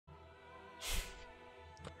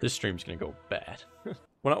This stream's gonna go bad.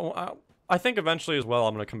 when I think eventually as well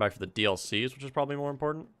I'm gonna come back for the DLCs, which is probably more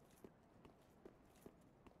important.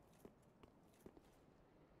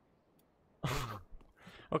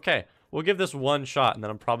 Okay, we'll give this one shot, and then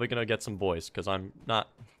I'm probably gonna get some boys, because I'm not...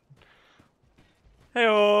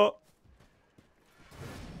 Hey-oh!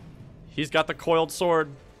 He's got the coiled sword.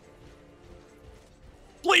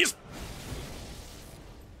 Please!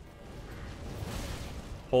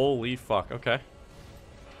 Holy fuck, okay.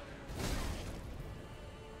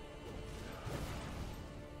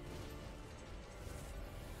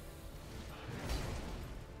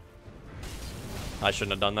 I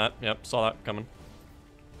shouldn't have done that. Yep, saw that coming.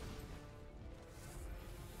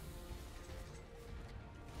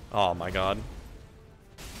 Oh my god.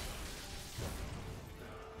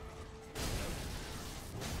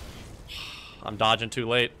 I'm dodging too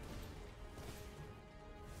late.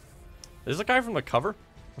 Is this a guy from the cover?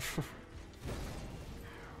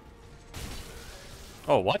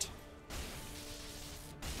 Oh, what?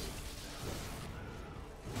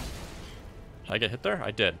 Did I get hit there?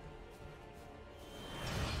 I did.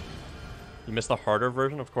 You missed the harder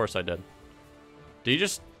version? Of course I did. Did you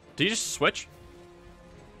just switch?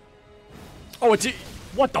 Oh, it's...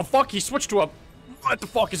 What the fuck? He switched to a... What the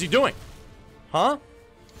fuck is he doing? Huh?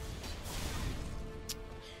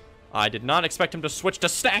 I did not expect him to switch to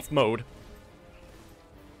staff mode.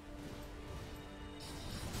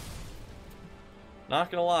 Not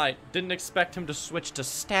gonna lie, didn't expect him to switch to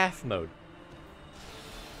staff mode.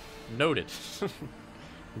 Noted.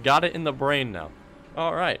 Got it in the brain now.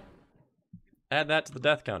 Alright. Add that to the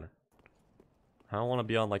death counter. I don't want to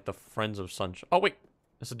be on, like, the Friends of Sunshine. Oh, wait.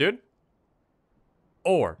 Is a dude?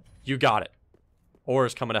 Or, you got it. Or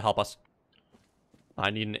is coming to help us. I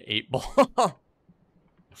need an 8-ball.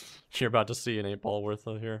 You're about to see an 8-ball worth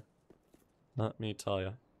of here. Let me tell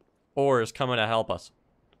you. Or is coming to help us.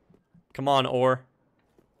 Come on, Or.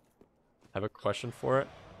 I have a question for it.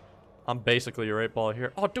 I'm basically your 8-ball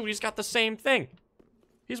here. Oh, dude, he's got the same thing.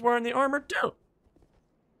 He's wearing the armor, too.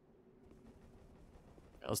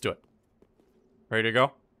 Yeah, let's do it. Ready to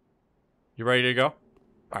go? You ready to go?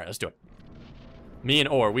 Alright, let's do it. Me and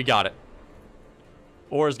Or, we got it.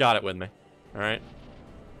 Or's got it with me. Alright.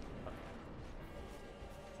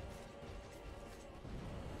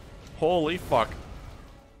 Holy fuck.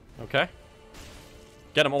 Okay.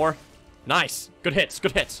 Get him, Or. Nice. Good hits,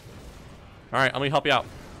 good hits. Alright, let me help you out.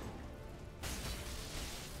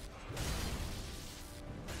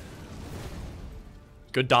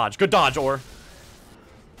 Good dodge, Or.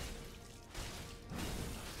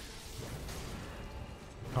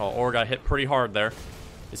 Oh, Or got hit pretty hard there.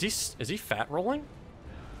 Is he fat rolling?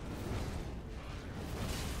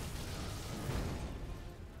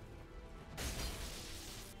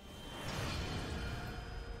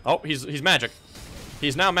 Oh, he's magic.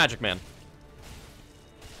 He's now Magic Man.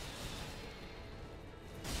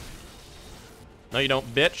 No, you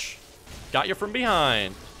don't, bitch. Got you from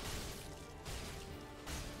behind.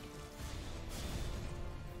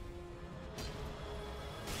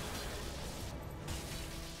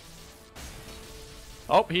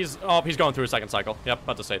 Oh, he's going through a second cycle. Yep,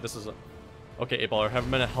 about to say, this is a... Okay, 8-baller,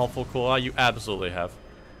 have been a helpful cooldown? You absolutely have.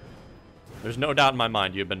 There's no doubt in my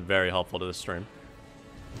mind you've been very helpful to this stream.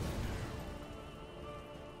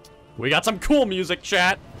 We got some cool music,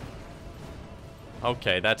 chat!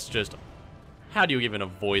 Okay, that's just... How do you even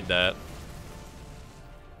avoid that?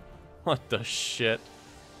 What the shit?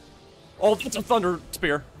 Oh, that's a Thunder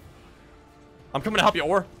Spear. I'm coming to help you,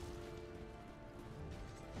 Or.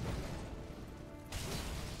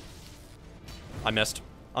 I missed.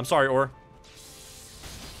 I'm sorry, Or.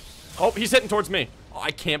 Oh, he's hitting towards me. Oh,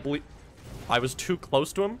 I can't believe... I was too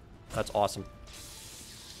close to him? That's awesome.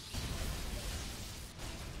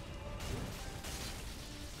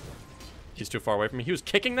 He's too far away from me. He was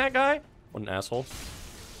kicking that guy? What an asshole.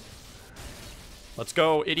 Let's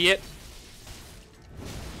go, idiot.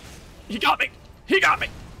 He got me! He got me!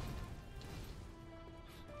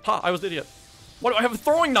 Ha, I was the idiot. Why do I have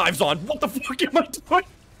throwing knives on? What the fuck am I doing?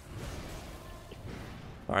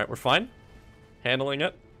 Alright, we're fine. Handling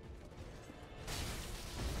it.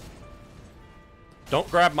 Don't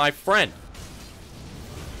grab my friend.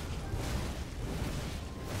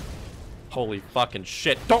 Holy fucking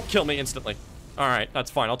shit. Don't kill me instantly. Alright, that's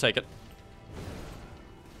fine. I'll take it.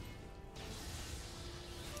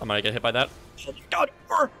 I might get hit by that. Oh my god.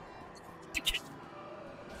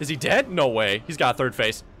 Is he dead? No way. He's got a third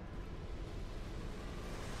face.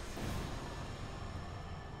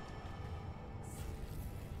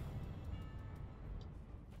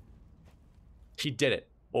 He did it.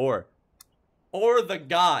 Or the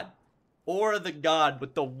god. Aura the God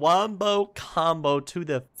with the wombo combo to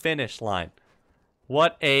the finish line.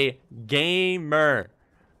 What a gamer.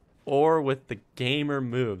 Or with the gamer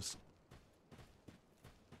moves.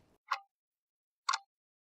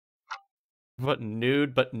 But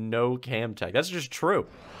nude, but no cam tag. That's just true.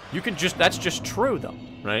 You can just, that's just true though,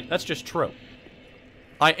 right? That's just true.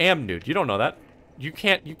 I am nude. You don't know that. You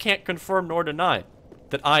can't confirm nor deny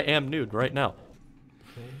that I am nude right now.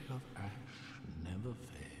 Of ash never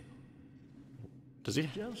fail. Does he?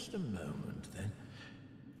 Just a moment, then.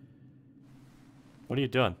 What are you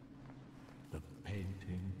doing? The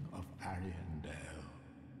painting of Ariandel.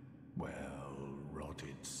 Well,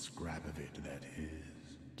 rotted scrap of it, that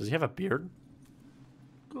is. Does he have a beard?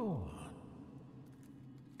 Go on.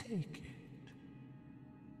 Take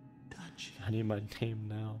it. Touch it. I need my name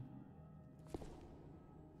now.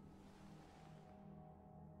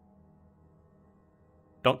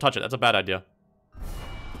 Don't touch it. That's a bad idea.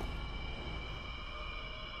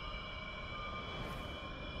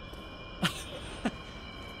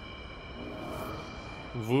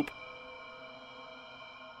 Whoop.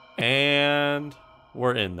 And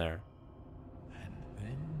we're in there. And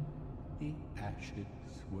then the ashes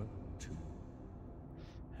were too.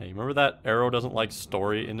 Hey, remember that Aero doesn't like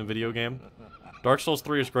story in the video game? Dark Souls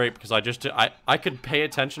 3 is great because I could pay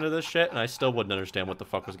attention to this shit and I still wouldn't understand what the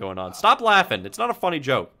fuck was going on. Stop laughing. It's not a funny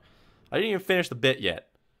joke. I didn't even finish the bit yet.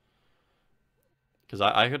 Because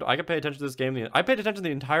I could pay attention to this game. I paid attention to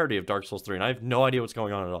the entirety of Dark Souls 3 and I have no idea what's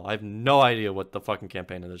going on at all. I have no idea what the fucking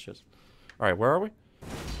campaign of this is. Alright, where are we?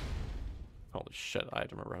 Holy shit, I have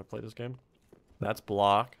to remember how to play this game. That's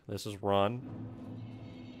block. This is run.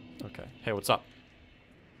 Okay. Hey, what's up?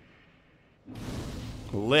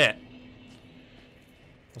 Lit.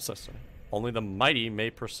 What's this say? Only the mighty may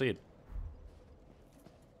proceed.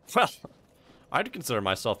 Well, I'd consider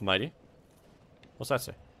myself mighty. What's that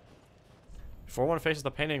say? Before one faces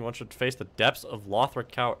the painting, one should face the depths of Lothric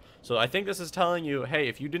Cower. So I think this is telling you, hey,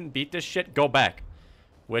 if you didn't beat this shit, go back.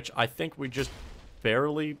 Which I think we just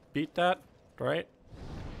barely beat that, right?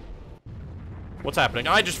 What's happening?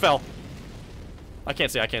 I just fell. I can't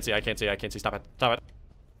see, I can't see, I can't see, I can't see. Stop it, stop it.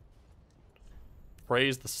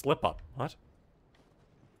 Praise the slip up. What?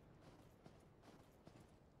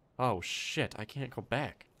 Oh shit, I can't go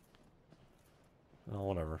back. Oh,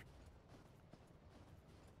 whatever.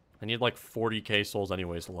 I need like 40k souls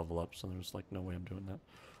anyways to level up, so there's like no way I'm doing that.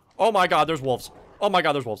 Oh my god, there's wolves. Oh my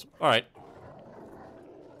god, there's wolves. Alright.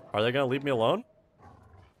 Are they gonna leave me alone?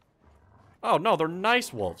 Oh no, they're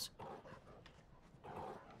nice wolves.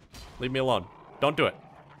 Leave me alone. Don't do it.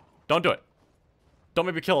 Don't do it. Don't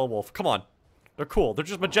make me kill a wolf. Come on. They're cool. They're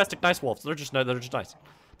just majestic, nice wolves. They're just nice. They're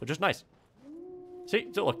just nice. See,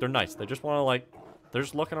 look, they're nice. They just want to like, they're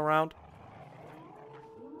just looking around.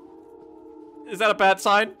 Is that a bad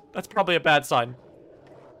sign? That's probably a bad sign.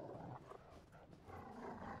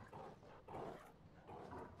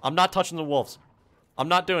 I'm not touching the wolves. I'm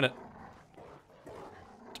not doing it.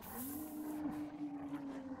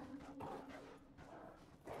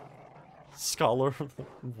 Scholar of the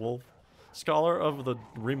Wolf. Scholar of the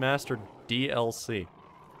remastered DLC.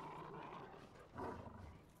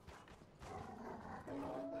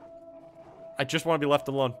 I just want to be left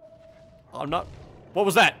alone. I'm not... What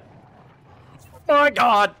was that? Oh my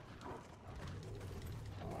god!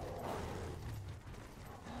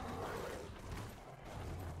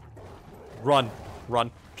 Run.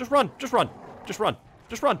 Run. Just run. Just run. Just run.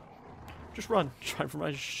 Just run. Just run. Try for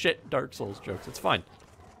my shit Dark Souls jokes. It's fine.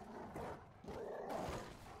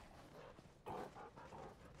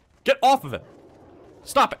 Get off of it.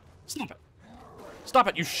 Stop it. Stop it. Stop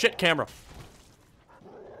it, you shit camera.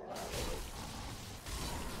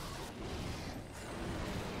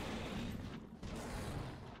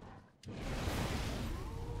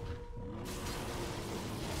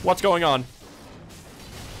 What's going on?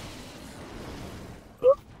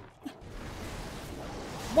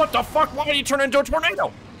 What the fuck? Why did he turn into a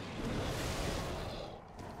tornado?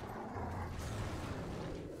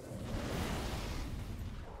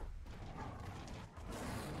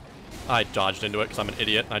 I dodged into it because I'm an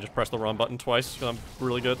idiot. I just pressed the wrong button twice because I'm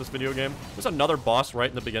really good at this video game. There's another boss right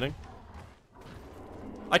in the beginning.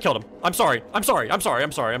 I killed him. I'm sorry. I'm sorry. I'm sorry.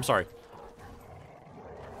 I'm sorry. I'm sorry.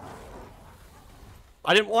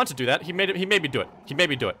 I didn't want to do that. He made me do it. He made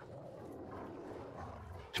me do it.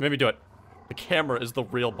 He made me do it. The camera is the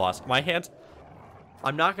real boss. My hands...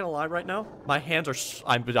 I'm not gonna lie right now. My hands are...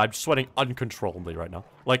 I'm sweating uncontrollably right now.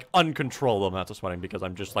 Like, uncontrollable amounts of sweating because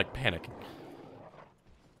I'm just, like, panicking.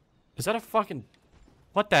 Is that a fucking...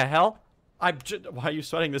 What the hell? Why are you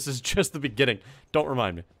sweating? This is just the beginning. Don't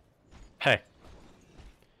remind me. Hey.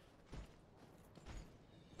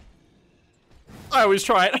 I always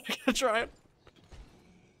try it. I gotta try it.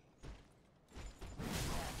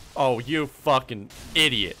 Oh, you fucking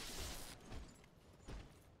idiot.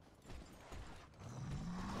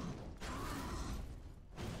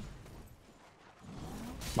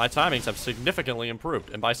 My timings have significantly improved,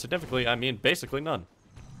 and by significantly, I mean basically none.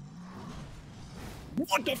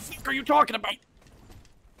 What the fuck are you talking about?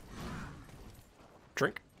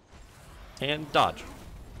 Drink. And dodge.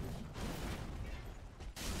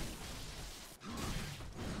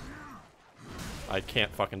 I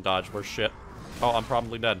can't fucking dodge. We're shit. Oh, I'm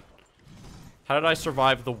probably dead. How did I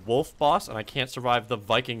survive the wolf boss, and I can't survive the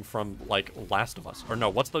Viking from, like, Last of Us? Or no,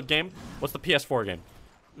 what's the game? What's the PS4 game?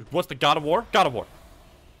 What's the God of War? God of War.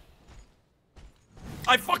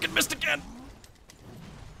 I fucking missed again!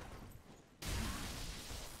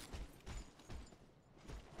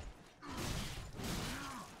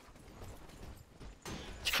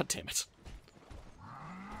 God damn it.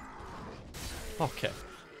 Okay.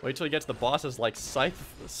 Wait till you get to the bosses like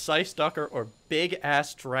Scythe Ducker or Big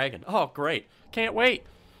Ass Dragon. Oh, great. Can't wait.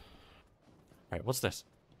 Alright, what's this?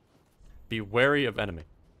 Be wary of enemy.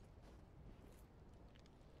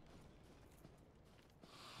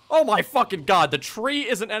 Oh my fucking god, the tree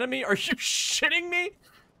is an enemy? Are you shitting me?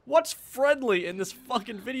 What's friendly in this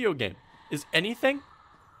fucking video game? Is anything?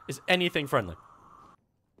 Is anything friendly?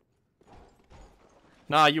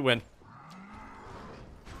 Nah, you win.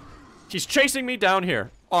 He's chasing me down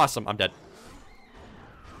here. Awesome, I'm dead.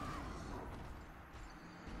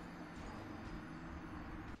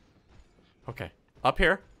 Okay, up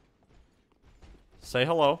here. Say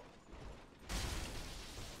hello.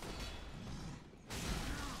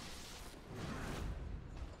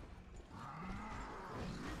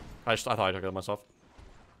 I thought I took it myself.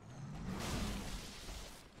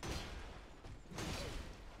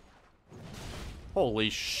 Holy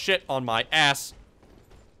shit on my ass.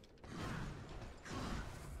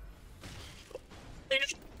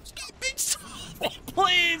 Stop me, stop,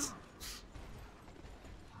 please.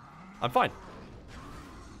 I'm fine.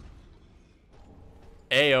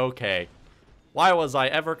 A-okay. Why was I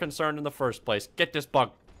ever concerned in the first place? Get this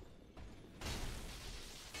bug.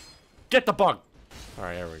 Get the bug.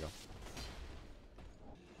 Alright, there we go.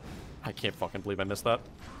 I can't fucking believe I missed that.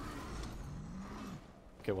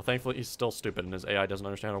 Okay, well thankfully he's still stupid and his AI doesn't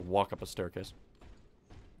understand how to walk up a staircase.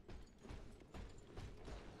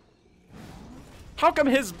 How come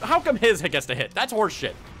his gets to hit? That's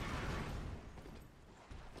horseshit.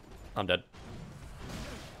 I'm dead.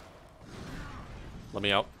 Let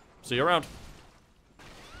me out. See you around.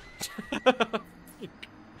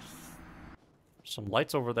 Some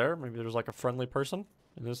lights over there. Maybe there's like a friendly person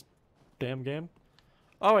in this damn game.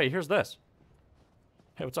 Oh wait, here's this.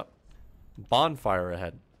 Hey, what's up? Bonfire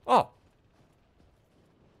ahead. Oh.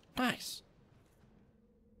 Nice.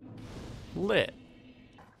 Lit.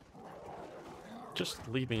 Just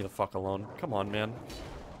leave me the fuck alone. Come on, man.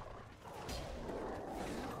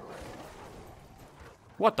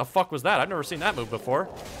 What the fuck was that? I've never seen that move before.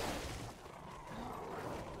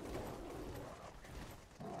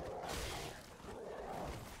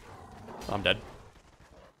 I'm dead.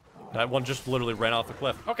 That one just literally ran off the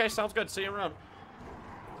cliff. Okay, sounds good. See you around.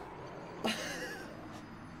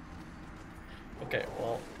 Okay,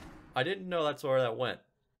 well, I didn't know that's where that went.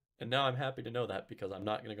 And now I'm happy to know that because I'm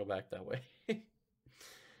not going to go back that way.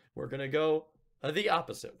 We're going to go the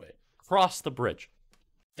opposite way. Cross the bridge.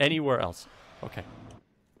 Anywhere else. Okay.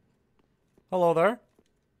 Hello there.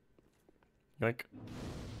 Yoink.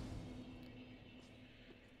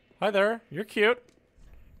 Hi there. You're cute.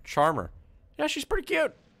 Charmer. Yeah, she's pretty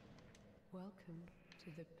cute. Welcome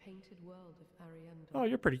to the painted world of Ariandel. Oh,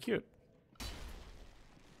 you're pretty cute.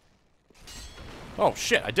 Oh,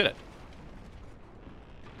 shit. I did it.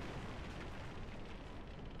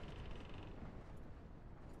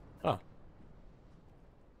 Oh.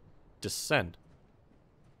 Descend.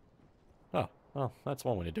 Oh, well, that's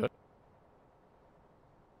one way to do it.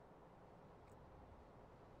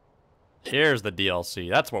 Here's the DLC.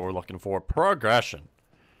 That's what we're looking for. Progression.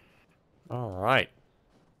 Alright.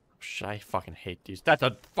 I fucking hate these. That's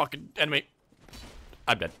a fucking enemy.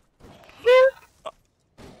 I'm dead.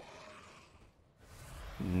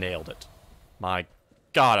 Nailed it. My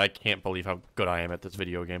god, I can't believe how good I am at this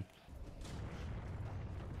video game.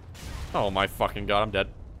 Oh my fucking god, I'm dead.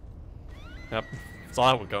 Yep.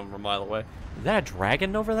 Saw that one coming from a mile away. Is that a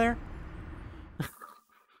dragon over there?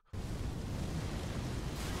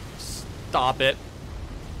 Stop it.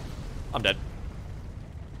 I'm dead.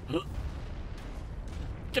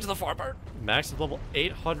 Get to the far part. Max is level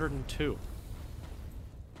 802.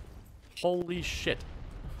 Holy shit.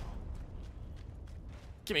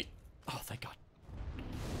 Gimme. Oh, thank god.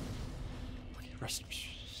 Okay, Rest.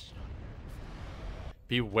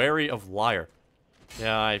 Be wary of liar.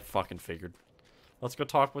 Yeah, I fucking figured. Let's go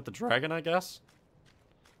talk with the dragon, I guess.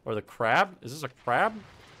 Or the crab? Is this a crab?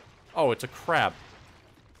 Oh, it's a crab.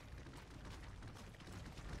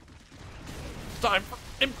 It's time for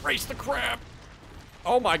embrace the crab.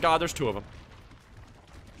 Oh my god, there's 2 of them.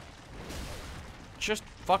 Just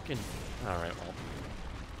fucking... Alright, well.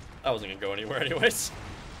 I wasn't gonna go anywhere anyways.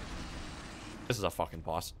 This is a fucking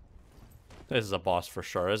boss. This is a boss for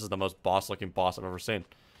sure. This is the most boss-looking boss I've ever seen.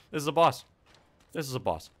 This is a boss. This is a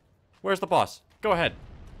boss. Where's the boss? Go ahead.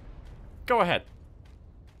 Go ahead.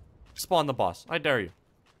 Spawn the boss. I dare you.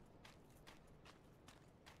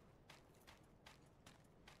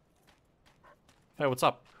 Hey, what's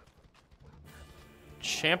up?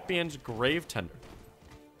 Champion's Grave Tender.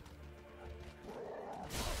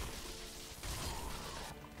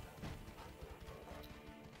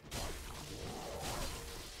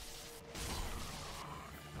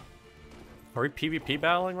 Are we PvP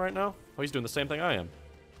battling right now? Oh, he's doing the same thing I am.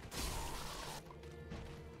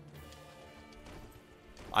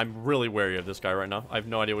 I'm really wary of this guy right now. I have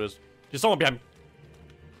no idea what it is. There's someone behind me.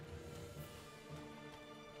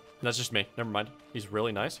 That's just me. Never mind. He's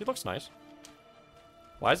really nice. He looks nice.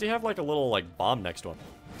 Why does he have like a little like bomb next to him?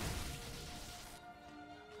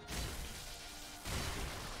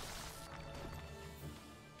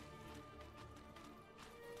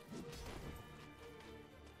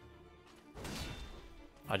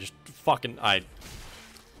 I just fucking I'm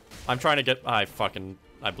trying to get I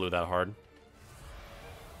blew that hard.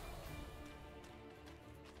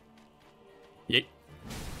 Yeet.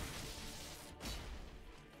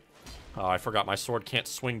 Oh, I forgot my sword can't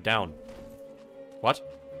swing down. What?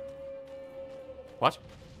 What?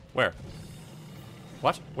 Where?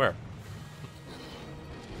 What? Where?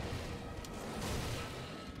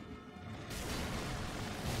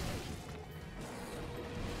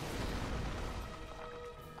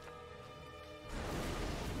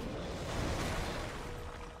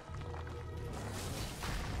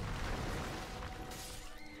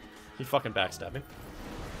 He fucking backstabbed me.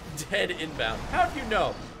 Dead inbound. How do you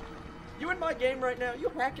know? You in my game right now? You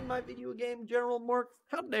hacking my video game, General Mark?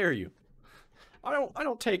 How dare you? I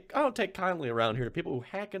don't take kindly around here to people who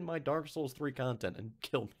hack in my Dark Souls 3 content and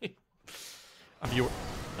kill me. A viewer.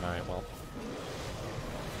 Alright, well.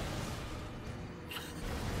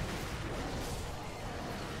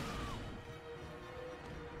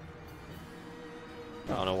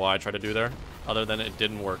 I don't know why I tried to do there, other than it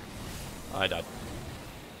didn't work. I died.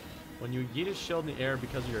 When you yeet a shield in the air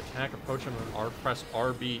because of your attack approach on press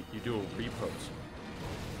RB, you do a repose.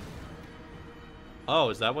 Oh,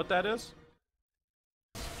 is that what that is?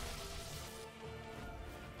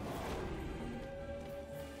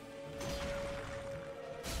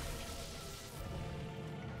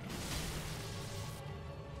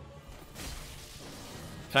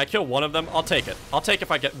 Can I kill one of them? I'll take it. I'll take if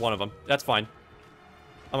I get one of them. That's fine.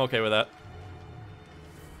 I'm okay with that.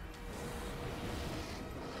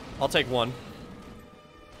 I'll take one.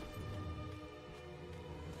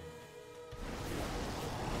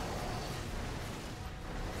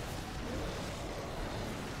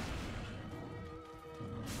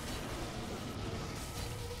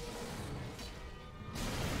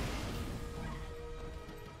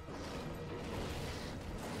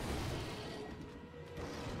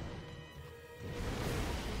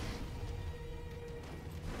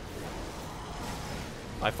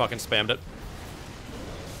 I fucking spammed it.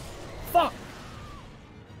 Fuck!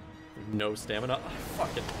 No stamina.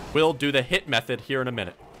 Fuck it. We'll do the hit method here in a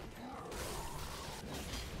minute.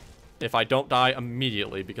 If I don't die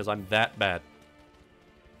immediately, because I'm that bad.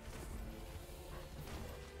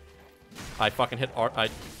 I fucking hit R.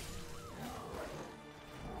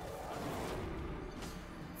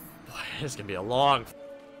 This is gonna be a long...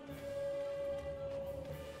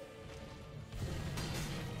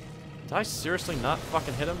 Did I seriously not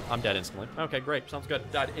fucking hit him? I'm dead instantly. Okay, great. Sounds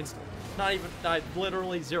good. Died instantly. Not even... Died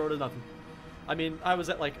literally 0 to nothing. I mean, I was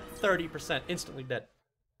at like 30%. Instantly dead.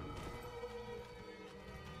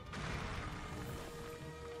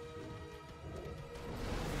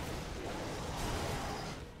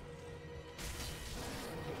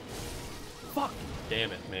 Fuck.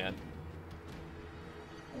 Damn it, man.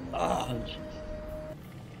 Oh, jeez.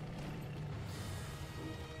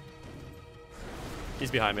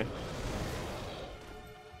 He's behind me.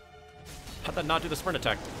 How'd that not do the sprint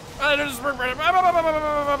attack?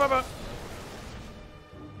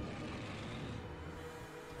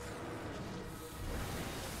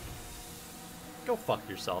 Go fuck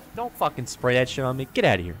yourself. Don't fucking spray that shit on me. Get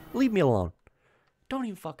out of here. Leave me alone. Don't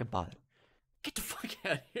even fucking bother. Get the fuck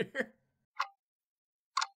out of here.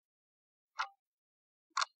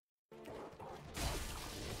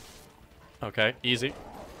 Okay, easy.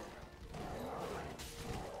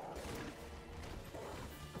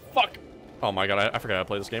 Fuck! Oh my god, I forgot how to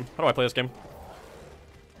play this game. How do I play this game?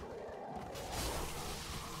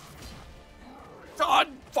 God,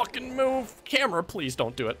 fucking move! Camera, please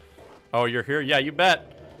don't do it. Oh, you're here? Yeah, you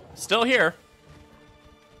bet. Still here.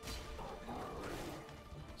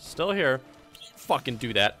 Still here. Fucking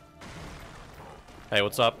do that. Hey,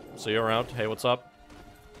 what's up? See you around. Hey, what's up?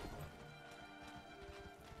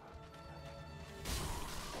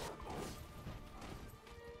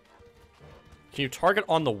 Can you target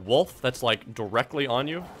on the wolf that's, like, directly on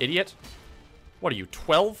you? Idiot. What are you,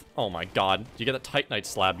 12? Oh my god. Did you get a Titanite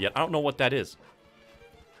slab yet? I don't know what that is.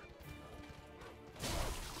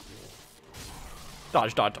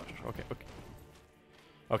 Dodge, dodge, dodge. Okay, okay.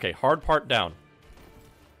 Okay, hard part down.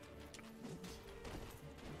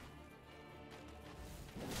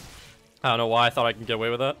 I don't know why I thought I could get away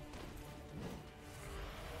with that.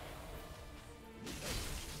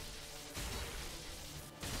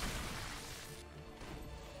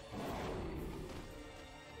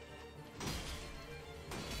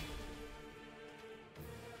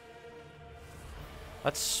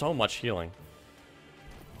 That's so much healing.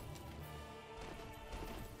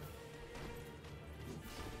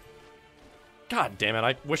 God damn it,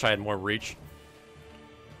 I wish I had more reach.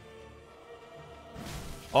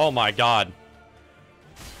 Oh my god.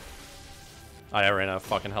 I ran out of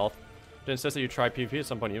fucking health. To insist that you try PvP at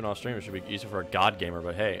some point, even off stream, it should be easy for a god gamer,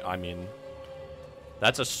 but hey, I mean...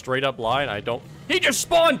 That's a straight up lie, and I don't... He just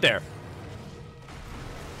spawned there!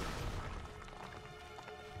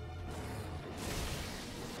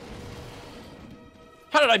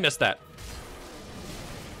 How did I miss that?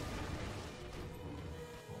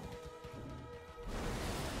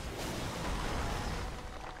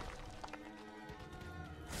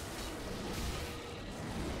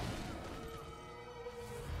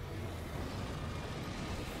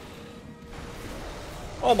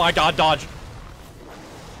 Oh my god, dodge!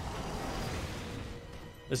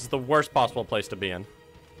 This is the worst possible place to be in.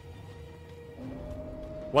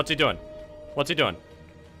 What's he doing? What's he doing?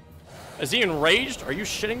 Is he enraged? Are you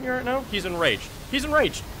shitting me right now? He's enraged. He's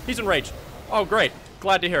enraged. He's enraged. Oh, great.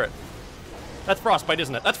 Glad to hear it. That's frostbite,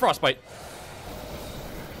 isn't it? That's frostbite.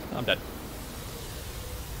 I'm dead.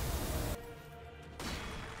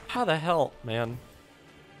 How the hell, man?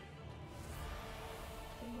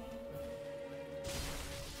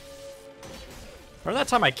 Remember that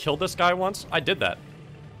time I killed this guy once? I did that.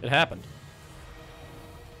 It happened.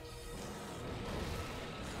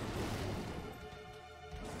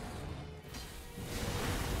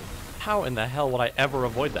 How in the hell would I ever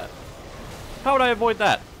avoid that? How would I avoid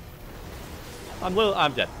that? I'm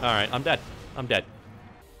dead. Alright, I'm dead. I'm dead.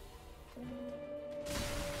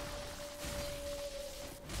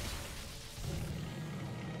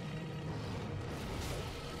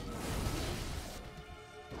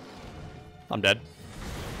 I'm dead.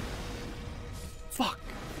 Fuck.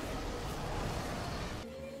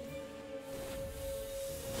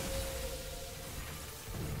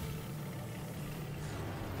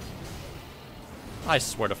 I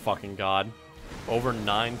swear to fucking God. Over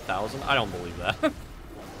 9,000? I don't believe that.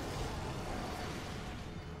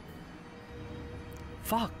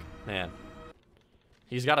 Fuck, man.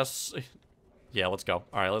 He's got a... Yeah, let's go.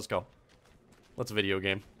 Alright, let's go. Let's video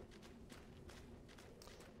game.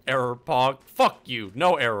 Error pog. Fuck you.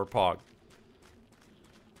 No error pog.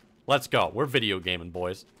 Let's go. We're video gaming,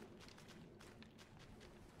 boys.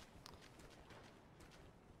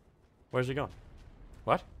 Where's he going?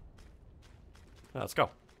 What? Yeah, let's go.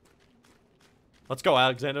 Let's go,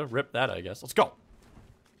 Alexander. Rip that, I guess. Let's go.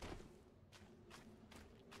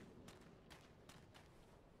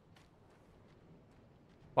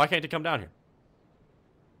 Why can't he come down here?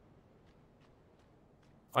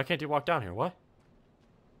 Why can't he walk down here? What?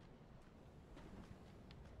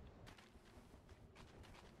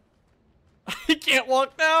 He can't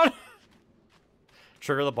walk down.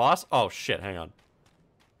 Trigger the boss? Oh, shit. Hang on.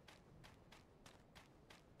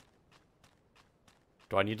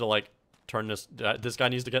 Do I need to, like, turn this... this guy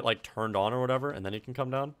needs to get, like, turned on or whatever, and then he can come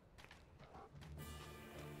down?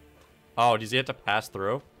 Oh, does he have to pass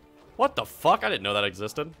through? What the fuck? I didn't know that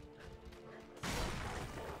existed.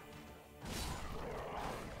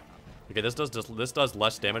 Okay, this does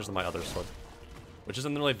less damage than my other sword. Which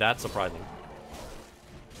isn't really that surprising.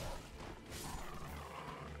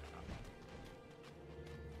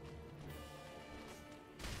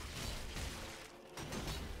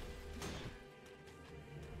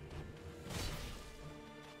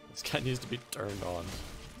 This guy needs to be turned on.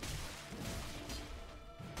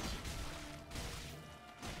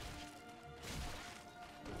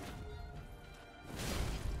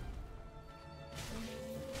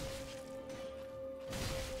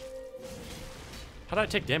 How did I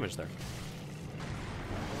take damage there?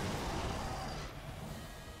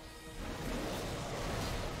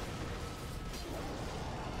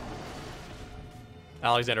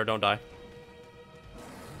 Alexander, don't die.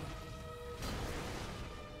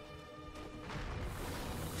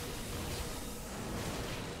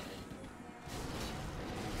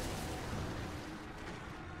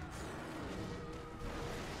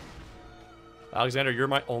 Alexander, you're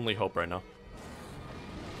my only hope right now.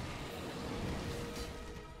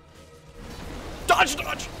 Dodge,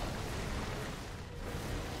 dodge!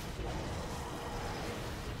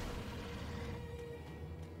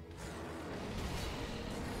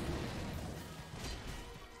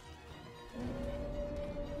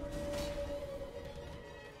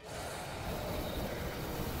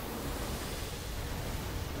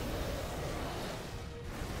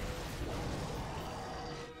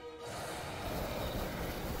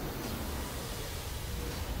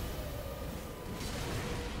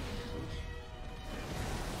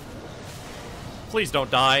 Please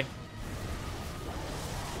don't die.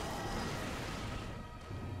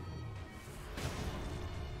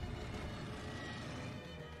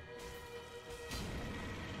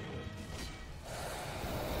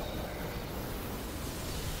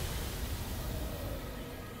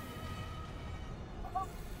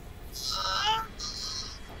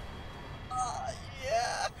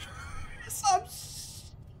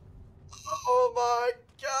 Oh my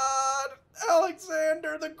God,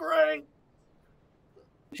 Alexander the Great.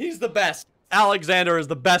 He's the best. Alexander is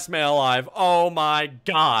the best man alive. Oh my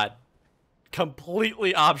God.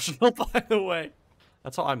 Completely optional, by the way.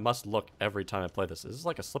 That's how I must look every time I play this. Is this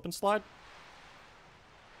like a slip and slide?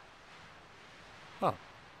 Oh.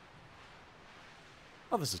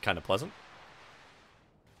 Oh, this is kind of pleasant.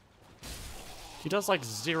 He does like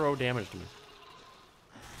 0 damage to me.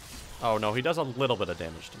 Oh no, he does a little bit of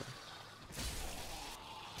damage to me.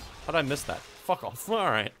 How did I miss that? Fuck off.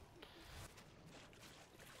 Alright.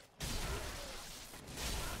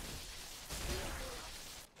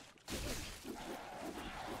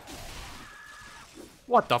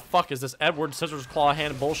 What the fuck is this Edward Scissors Claw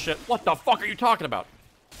Hand bullshit? What the fuck are you talking about?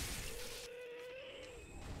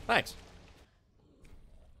 Thanks.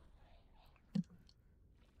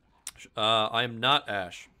 I am not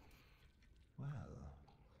Ash. Well,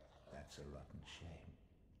 that's a rotten shame.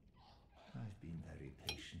 I've been very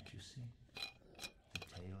patient, you see. The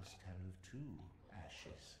tales tell of 2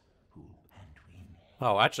 Ashes, who and win.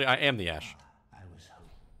 Oh, actually, I am the Ash. I was hoping.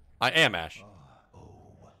 I am Ash. Oh,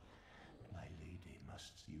 my lady,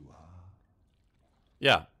 must you are?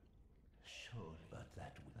 Yeah. Surely, but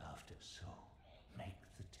that would after so make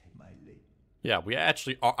the tale, my lady. Yeah, we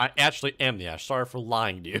actually are. I actually am the Ash. Sorry for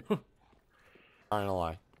lying to you. I'm gonna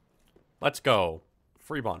lie. Let's go.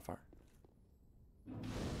 Free bonfire.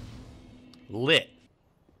 Lit.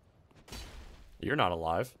 You're not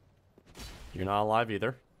alive. You're not alive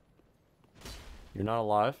either. You're not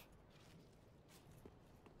alive.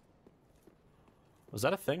 Was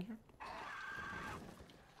that a thing here?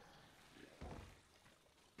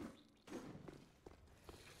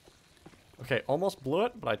 Okay, almost blew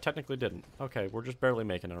it, but I technically didn't. Okay, we're just barely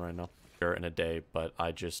making it right now. Here in a day, but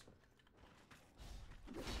I just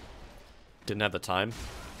didn't have the time.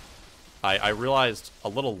 I realized a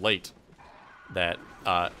little late that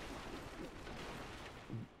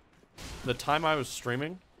the time I was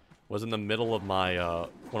streaming was in the middle of my one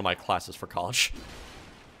of my classes for college.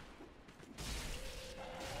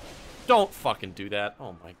 Don't fucking do that.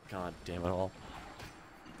 Oh my God damn it all.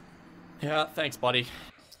 Yeah, thanks, buddy.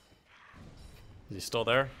 Is he still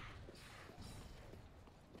there?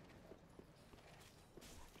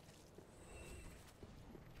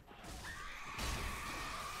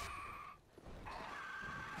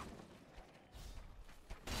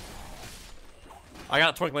 I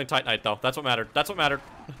got Twinkling Titanite though. That's what mattered. That's what mattered.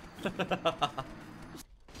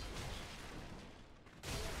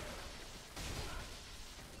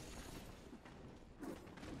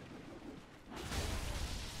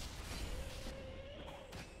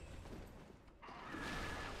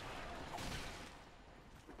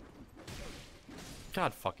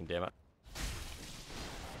 God fucking damn it.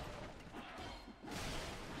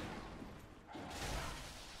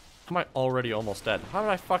 Am I already almost dead? How did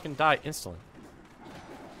I fucking die instantly?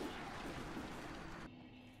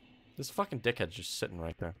 This fucking dickhead's just sitting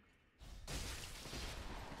right there.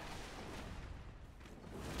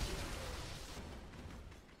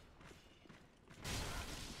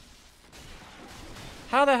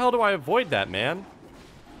 How the hell do I avoid that, man?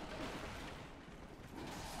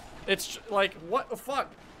 It's like, what the fuck?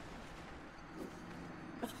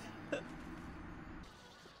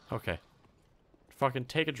 Okay. Fucking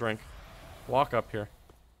take a drink. Walk up here.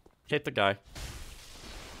 Hit the guy.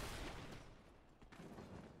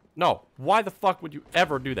 No. Why the fuck would you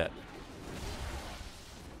ever do that?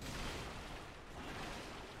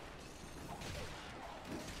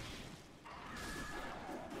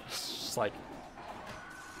 It's just like...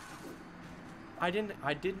 I didn't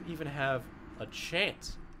even have a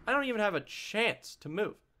chance. I don't even have a chance to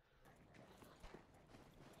move.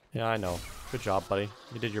 Yeah, I know. Good job, buddy.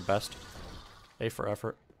 You did your best. A for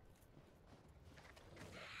effort.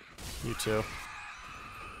 You too.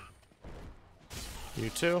 You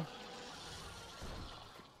too.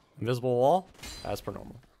 Invisible wall, as per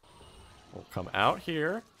normal. We'll come out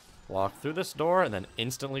here, walk through this door, and then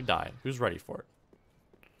instantly die. Who's ready for it?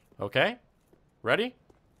 Okay? Ready?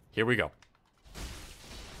 Here we go.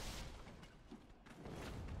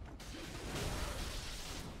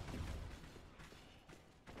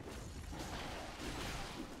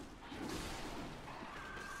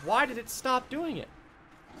 Why did it stop doing it?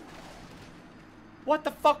 What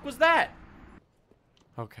the fuck was that?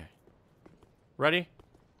 Okay. Ready?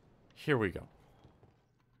 Here we go.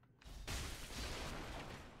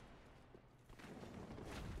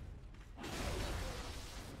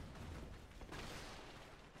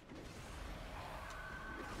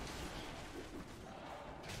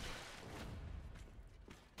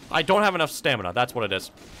 I don't have enough stamina. That's what it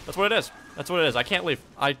is. That's what it is. That's what it is. I can't leave.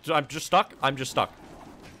 I'm just stuck. I'm just stuck.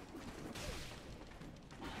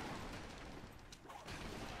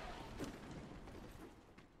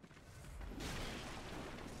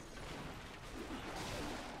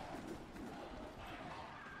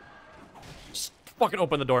 Just fucking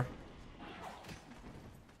open the door.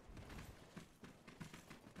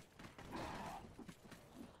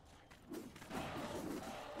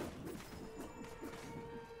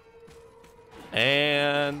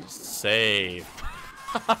 And save.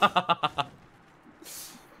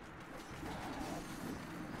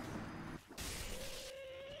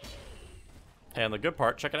 And the good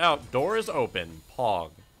part, check it out. Door is open.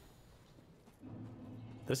 Pog.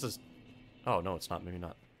 This is... Oh, no, it's not. Maybe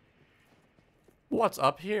not. What's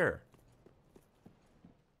up here?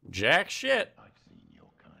 Jack shit. I've seen your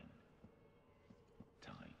kind.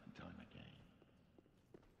 Time and time again.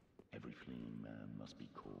 Every fleeing man must be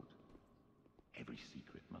caught. Every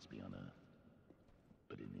secret must be unearthed.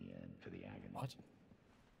 But in the end, for the agony... What?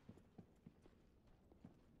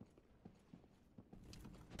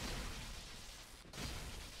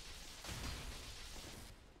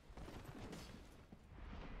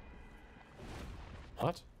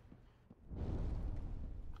 What?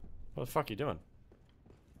 What the fuck are you doing?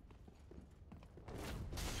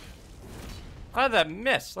 How did that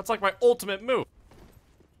miss? That's like my ultimate move.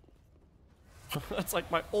 That's like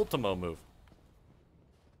my ultimo move.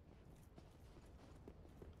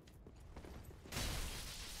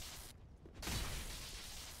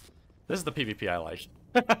 This is the PvP I like.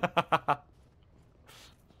 Look at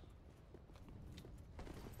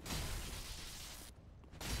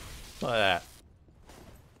that.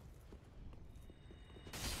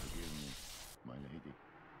 Forgive me, my lady.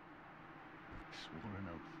 I swore an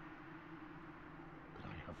oath. But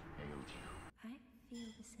I have failed you. I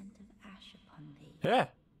feel the scent of ash upon thee. Yeah,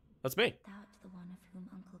 that's me. Thou art the one of whom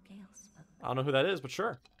Uncle Gale spoke. I don't know who that is, but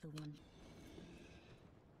sure. The one.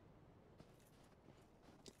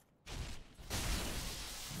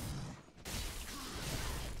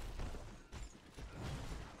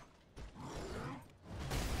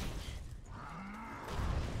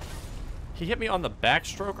 He hit me on the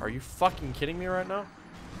backstroke? Are you fucking kidding me right now?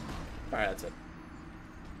 Alright, that's it.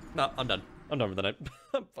 No, I'm done. I'm done for the night.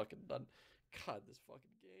 I'm fucking done. God, this fucking...